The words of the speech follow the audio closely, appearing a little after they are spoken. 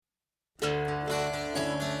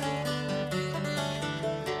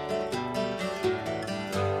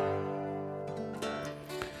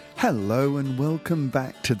Hello and welcome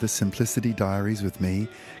back to the Simplicity Diaries with me,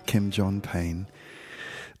 Kim John Payne.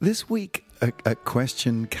 This week, a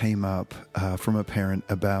question came up from a parent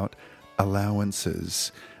about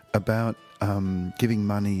allowances, about giving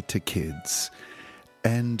money to kids.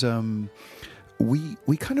 And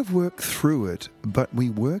we kind of worked through it, but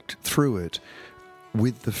we worked through it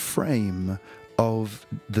with the frame of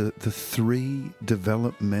the three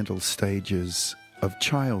developmental stages of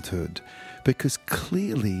childhood, because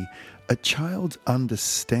clearly a child's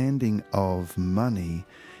understanding of money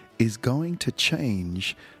is going to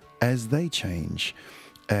change, as they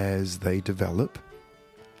develop,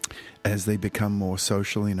 as they become more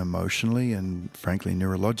socially and emotionally and frankly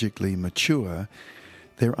neurologically mature.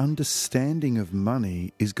 Their understanding of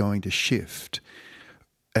money is going to shift.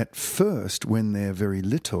 At first, when they're very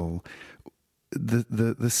little,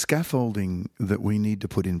 the scaffolding that we need to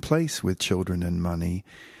put in place with children and money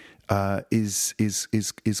is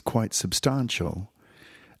quite substantial.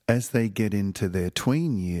 As they get into their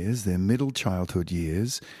tween years, their middle childhood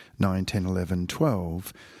years, 9, 10, 11,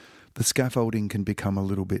 12, the scaffolding can become a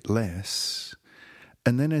little bit less.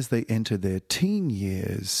 And then as they enter their teen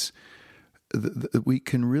years, we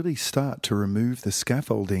can really start to remove the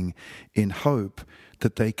scaffolding in hope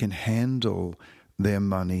that they can handle their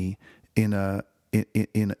money in a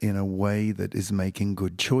way that is making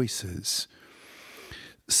good choices.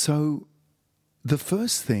 So the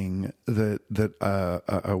first thing that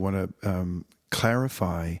I want to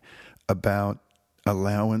clarify about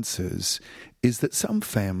allowances is that some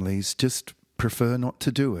families just prefer not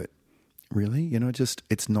to do it. Really,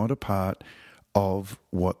 it's not a part of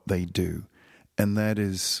what they do. And that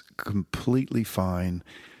is completely fine,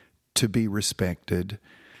 to be respected.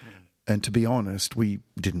 And to be honest, we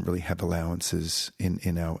didn't really have allowances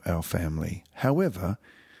in our family. However,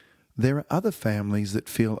 there are other families that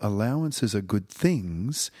feel allowances are good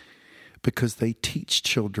things because they teach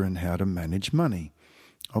children how to manage money.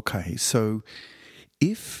 Okay, so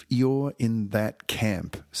if you're in that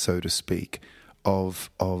camp, so to speak, of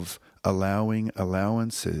allowing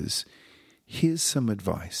allowances, here's some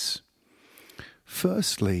advice.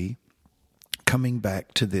 Firstly, coming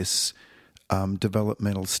back to this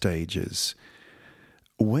developmental stages,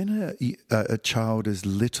 when a child is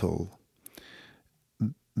little,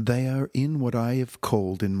 they are in what I have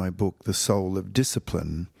called in my book The Soul of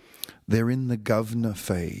Discipline. They're in the governor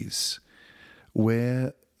phase,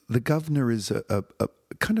 where the governor is a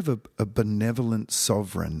kind of a benevolent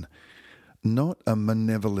sovereign, not a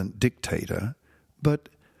malevolent dictator, but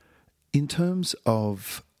in terms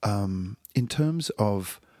of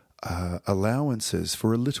allowances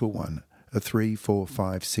for a little one, a 3, 4,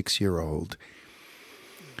 5, 6-year-old,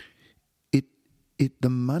 the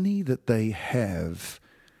money that they have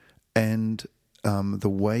and the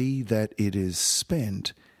way that it is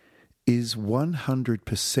spent is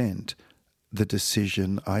 100% the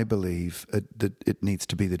decision, I believe, that it needs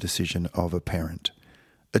to be the decision of a parent.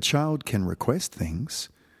 A child can request things,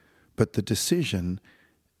 but the decision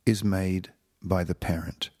is made by the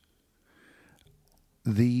parent.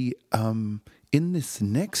 In this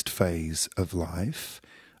next phase of life,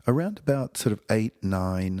 around about sort of 8,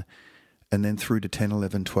 9, and then through to 10,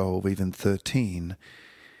 11, 12, even 13,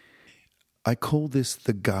 I call this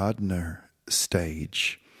the gardener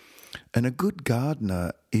stage. And a good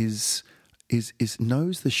gardener is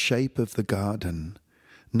knows the shape of the garden,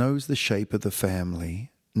 knows the shape of the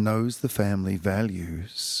family, knows the family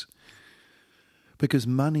values. Because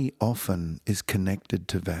money often is connected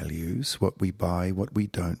to values, what we buy, what we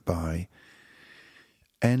don't buy,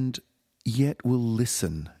 and yet we'll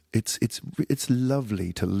listen. It's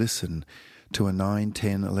lovely to listen to a 9,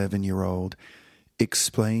 10, 11-year-old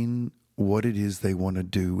explain what it is they want to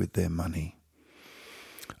do with their money.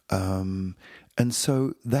 And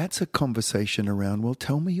so that's a conversation around, well,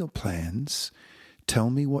 tell me your plans. Tell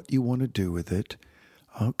me what you want to do with it.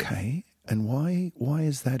 Okay, and why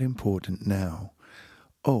is that important now?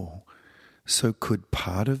 Oh, so could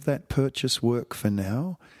part of that purchase work for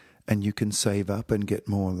now and you can save up and get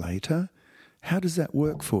more later? How does that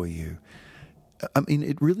work for you? I mean,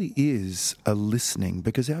 it really is a listening,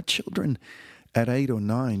 because our children at 8 or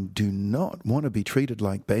 9 do not want to be treated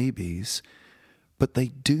like babies, but they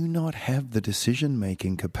do not have the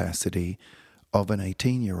decision-making capacity of an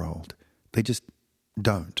 18-year-old. They just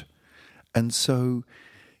don't. And so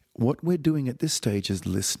what we're doing at this stage is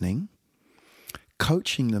listening,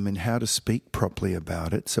 coaching them in how to speak properly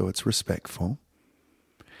about it so it's respectful,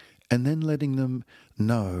 and then letting them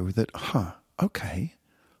know that, okay,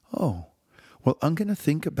 oh, well, I'm going to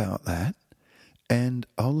think about that, and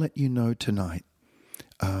I'll let you know tonight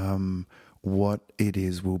what it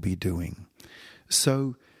is we'll be doing.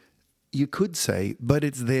 So you could say, but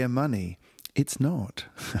it's their money. It's not.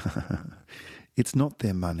 It's not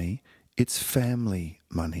their money. It's family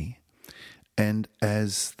money. And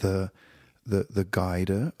as the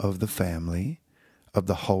guider of the family, of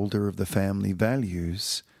the holder of the family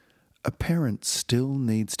values, a parent still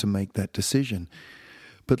needs to make that decision.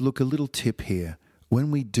 But look, a little tip here. When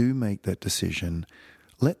we do make that decision,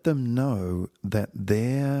 let them know that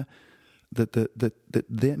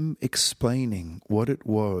them explaining what it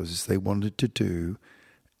was they wanted to do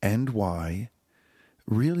and why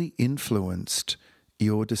really influenced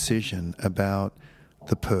your decision about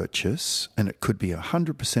the purchase. And it could be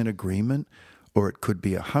 100% agreement, or it could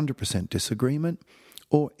be 100% disagreement,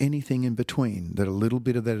 or anything in between, that a little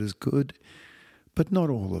bit of that is good, but not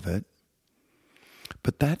all of it.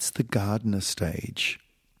 But that's the gardener stage.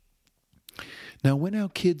 Now, when our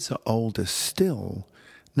kids are older still,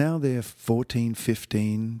 now they're 14,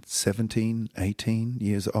 15, 17, 18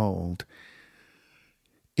 years old.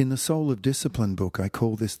 In the Soul of Discipline book, I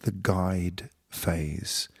call this the guide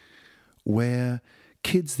phase, where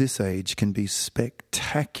kids this age can be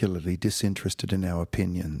spectacularly disinterested in our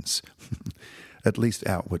opinions, at least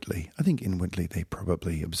outwardly. I think inwardly they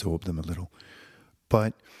probably absorb them a little.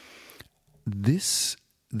 But this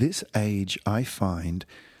age, I find,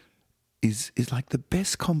 is like the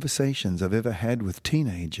best conversations I've ever had with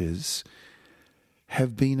teenagers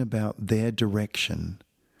have been about their direction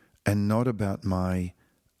and not about my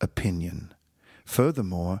opinion.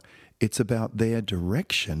 Furthermore, it's about their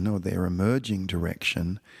direction or their emerging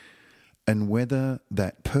direction, and whether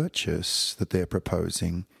that purchase that they're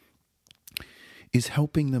proposing is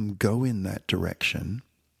helping them go in that direction,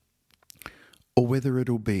 or whether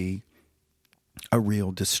it'll be a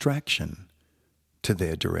real distraction to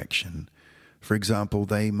their direction. For example,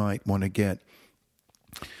 they might want to get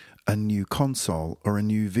a new console or a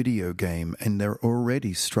new video game, and they're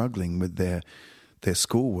already struggling with their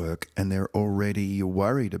schoolwork, and they're already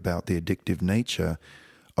worried about the addictive nature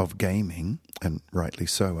of gaming, and rightly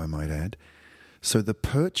so, I might add. So the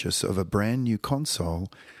purchase of a brand new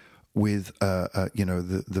console with the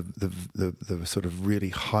sort of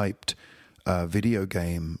really hyped video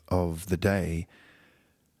game of the day,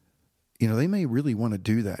 they may really want to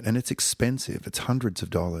do that, and it's expensive. It's hundreds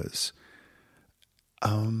of dollars.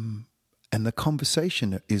 And the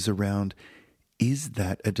conversation is around, is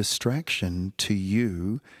that a distraction to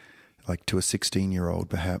you, like to a 16-year-old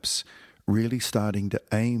perhaps, really starting to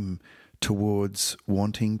aim towards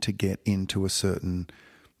wanting to get into a certain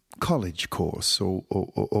college course or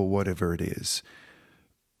whatever it is?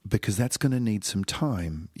 Because that's going to need some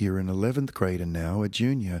time. You're an 11th grader now, a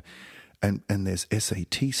junior, and there's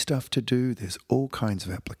SAT stuff to do. There's all kinds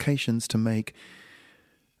of applications to make.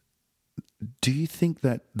 Do you think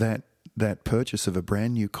that purchase of a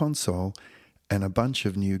brand new console and a bunch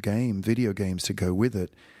of new video games to go with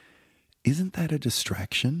it, isn't that a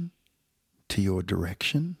distraction to your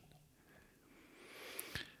direction?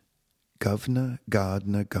 Governor,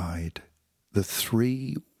 gardener, guide. The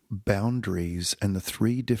three boundaries and the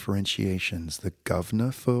three differentiations. The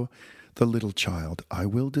governor for the little child, I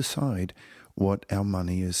will decide what our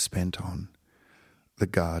money is spent on. The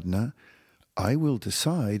gardener, I will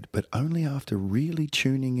decide, but only after really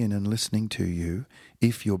tuning in and listening to you,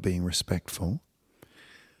 if you're being respectful.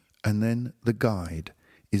 And then the guide,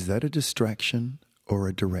 is that a distraction or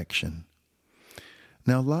a direction?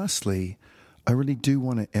 Now, lastly, I really do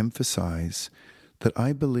want to emphasize that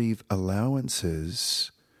I believe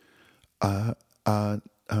allowances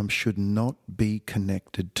should not be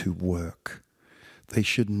connected to work. They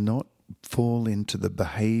should not fall into the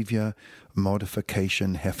behavior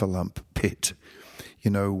modification heffalump pit,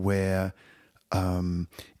 where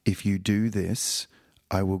if you do this,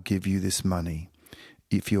 I will give you this money.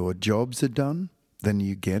 If your jobs are done, then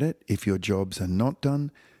you get it. If your jobs are not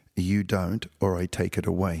done, you don't, or I take it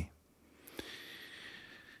away.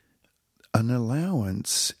 An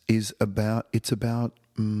allowance is about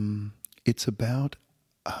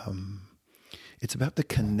the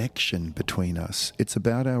connection between us. It's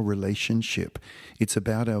about our relationship. It's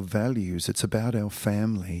about our values. It's about our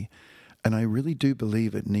family. And I really do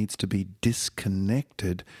believe it needs to be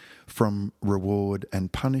disconnected from reward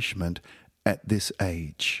and punishment at this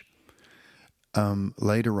age.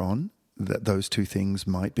 Later on, those two things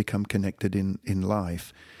might become connected in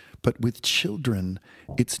life. But with children,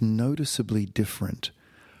 it's noticeably different.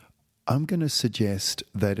 I'm going to suggest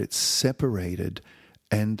that it's separated,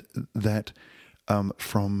 and that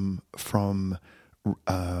from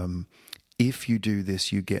if you do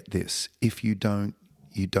this, you get this. If you don't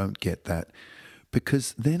get that.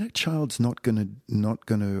 Because then a child's not going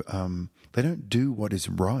to they don't do what is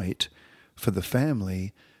right for the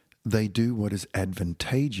family. they do what is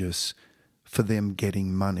advantageous for them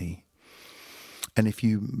getting money. And if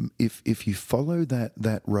you follow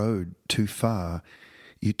that road too far,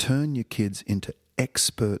 you turn your kids into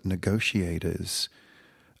expert negotiators.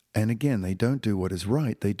 And again, they don't do what is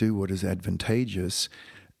right; they do what is advantageous,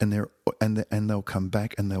 and they'll come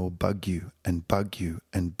back and they will bug you and bug you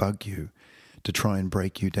and bug you to try and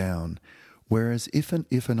break you down. Whereas if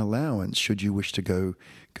an allowance, should you wish to go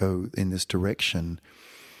in this direction,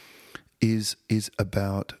 is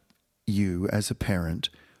about you as a parent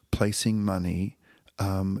placing money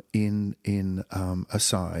in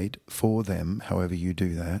aside for them, however you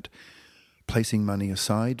do that, placing money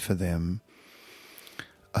aside for them,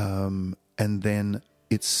 and then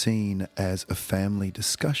it's seen as a family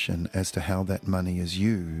discussion as to how that money is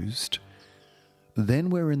used, then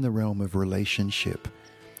we're in the realm of relationship.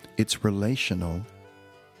 It's relational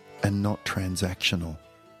and not transactional.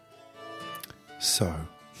 So,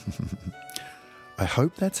 I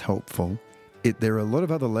hope that's helpful. There are a lot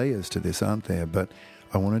of other layers to this, aren't there? But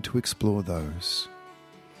I wanted to explore those.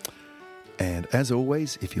 And as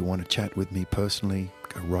always, if you want to chat with me personally,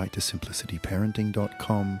 go right to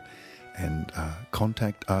simplicityparenting.com and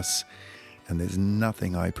contact us. And there's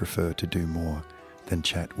nothing I prefer to do more than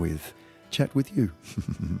chat with you.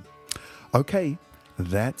 Okay,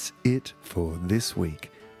 that's it for this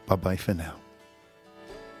week. Bye-bye for now.